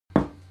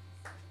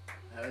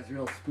That was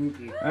real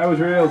spooky. That was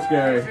real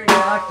scary.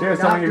 Here's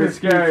something even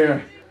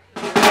scarier.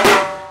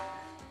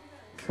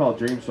 It's called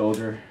Dream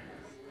Soldier.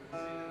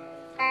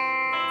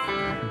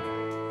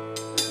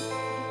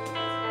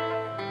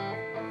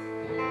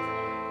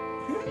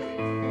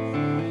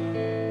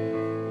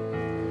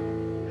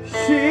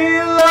 She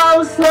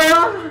loves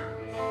her.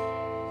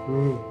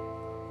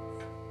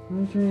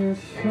 Dream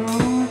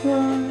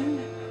Soldier.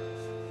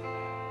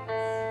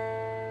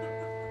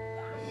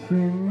 She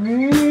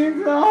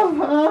needs of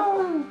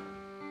her.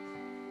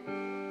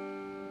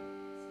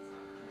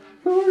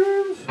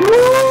 Dream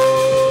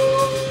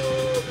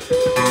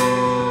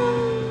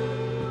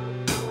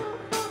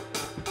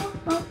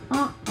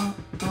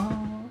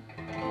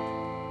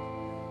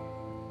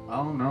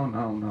Oh, no,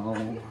 no,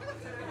 no.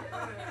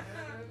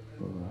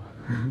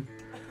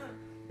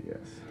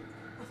 Yes.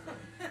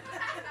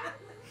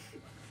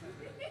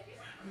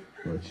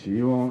 But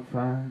she won't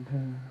find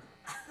her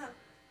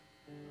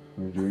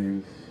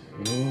dreams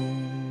soldier.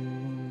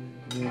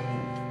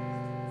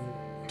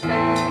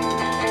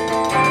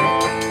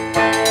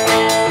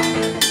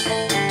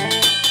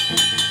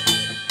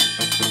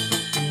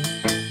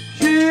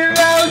 She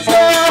loves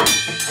her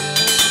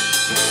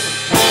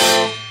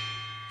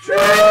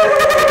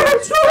dream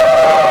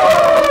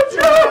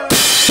soldier.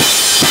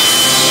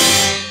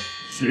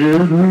 She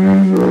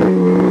dreams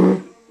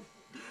of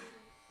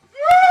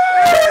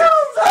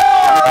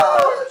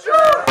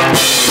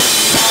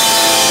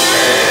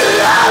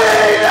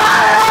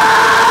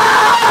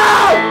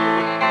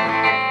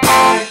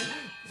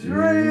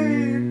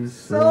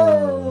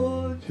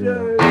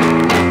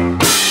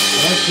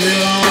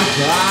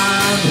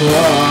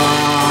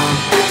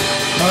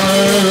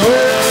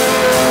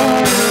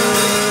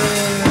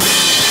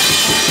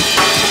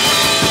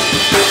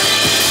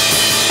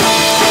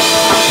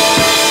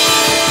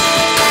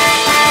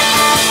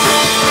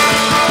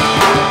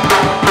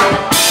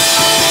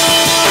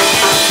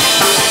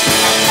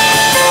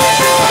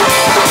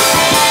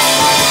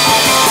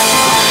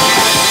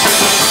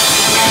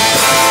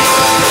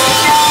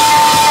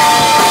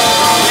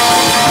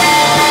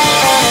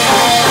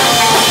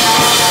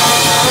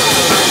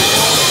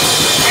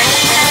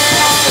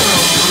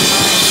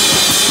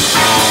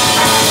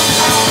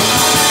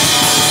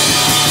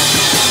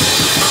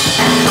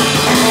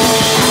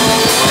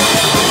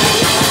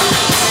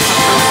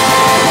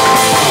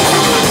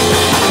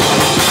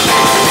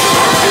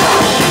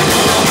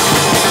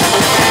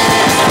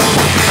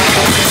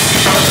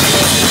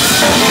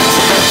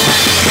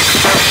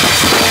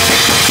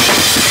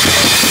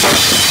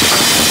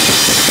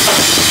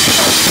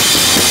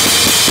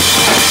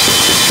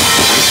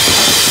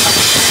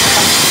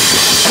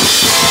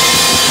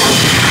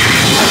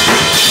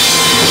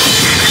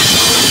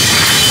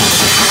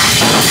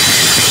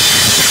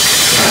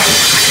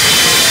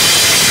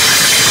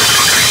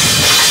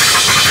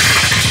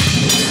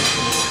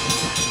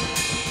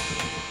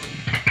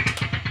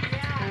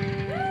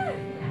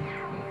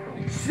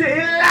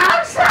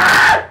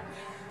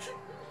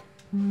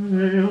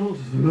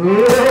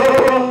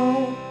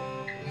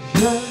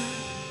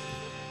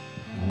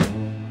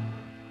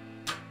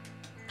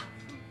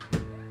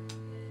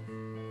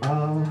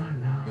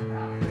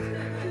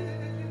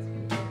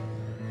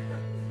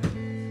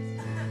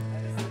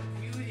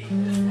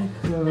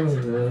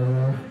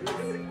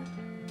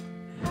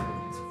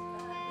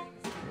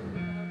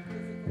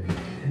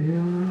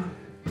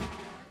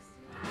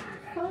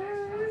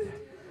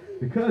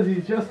because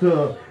he's just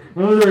a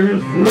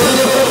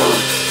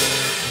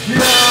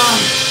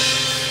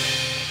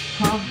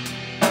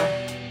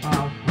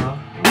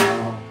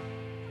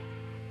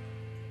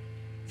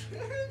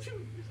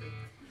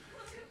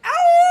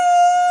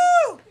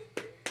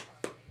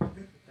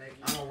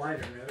I'm a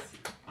lighter note.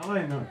 I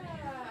like note.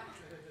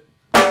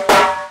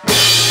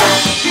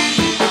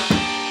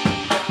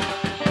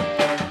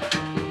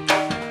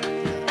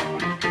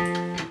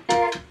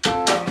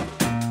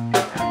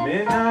 At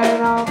midnight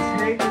I'll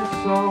take his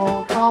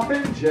soul,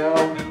 Coffin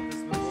Joe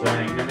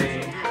sang to me.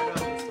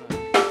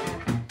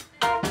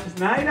 This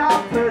night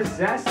I'll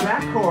possess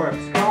that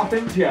corpse,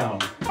 Coffin Joe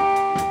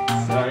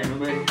sang to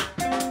me.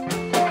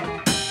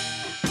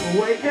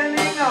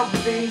 Awakening of the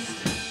beast.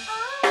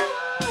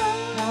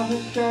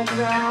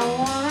 I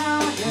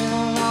wanna get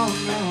alone,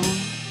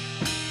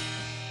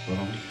 but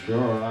I'm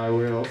sure I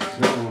will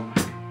soon.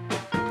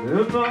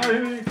 If I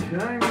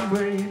can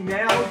bring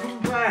nails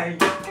and play,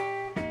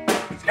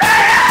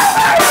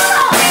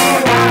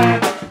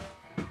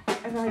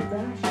 and I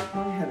bashed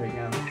my head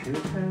against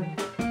his head.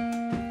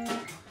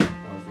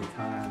 Was the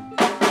time?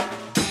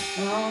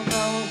 Oh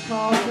no,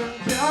 Coffin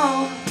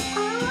Joe.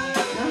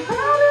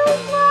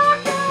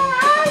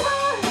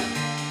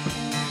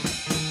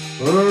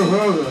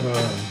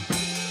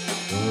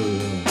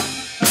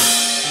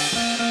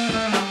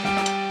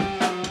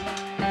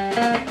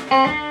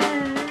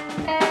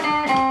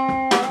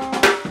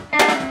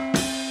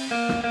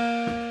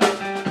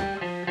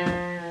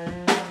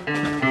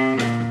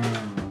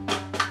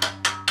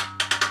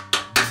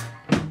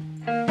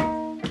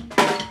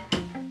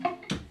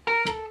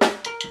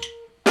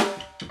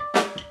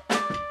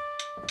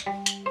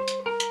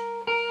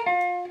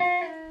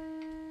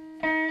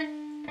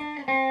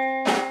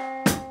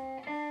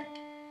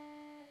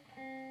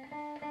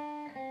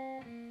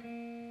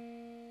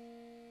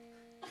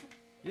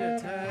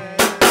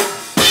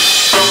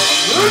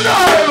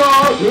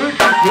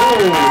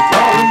 Darling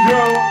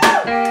Joe,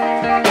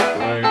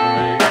 play for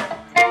me.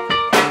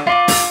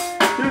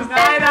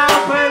 Tonight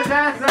I'll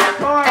possess that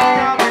corn,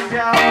 Darling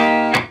Joe.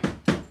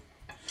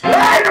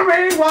 Play to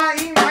me while I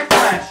eat my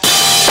flesh.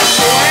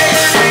 Play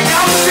to me,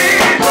 I'll see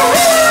it.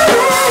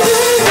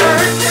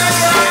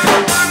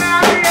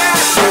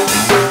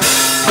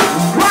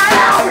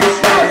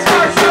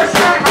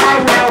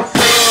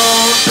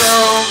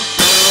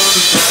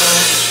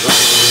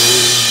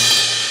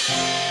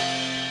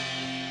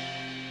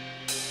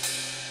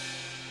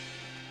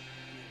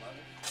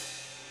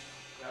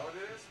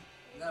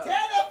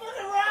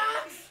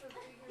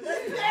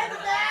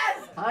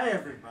 Hi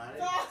everybody.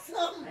 It's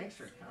awesome. Thanks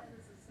for coming.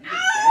 You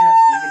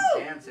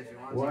can dance if you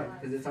want What?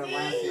 to, because it's our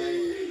last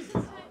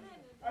night.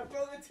 I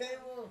broke the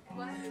table.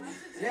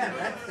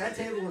 Yeah, that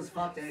table was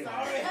fucked anyway.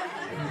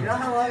 Sorry. You know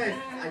how long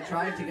I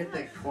tried to get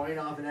the coin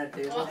off of that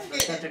table for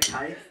such a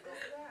kite?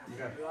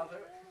 Okay.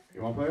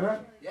 You want to play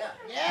that? Yeah.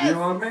 Yes. You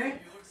want me?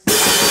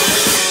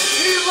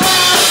 You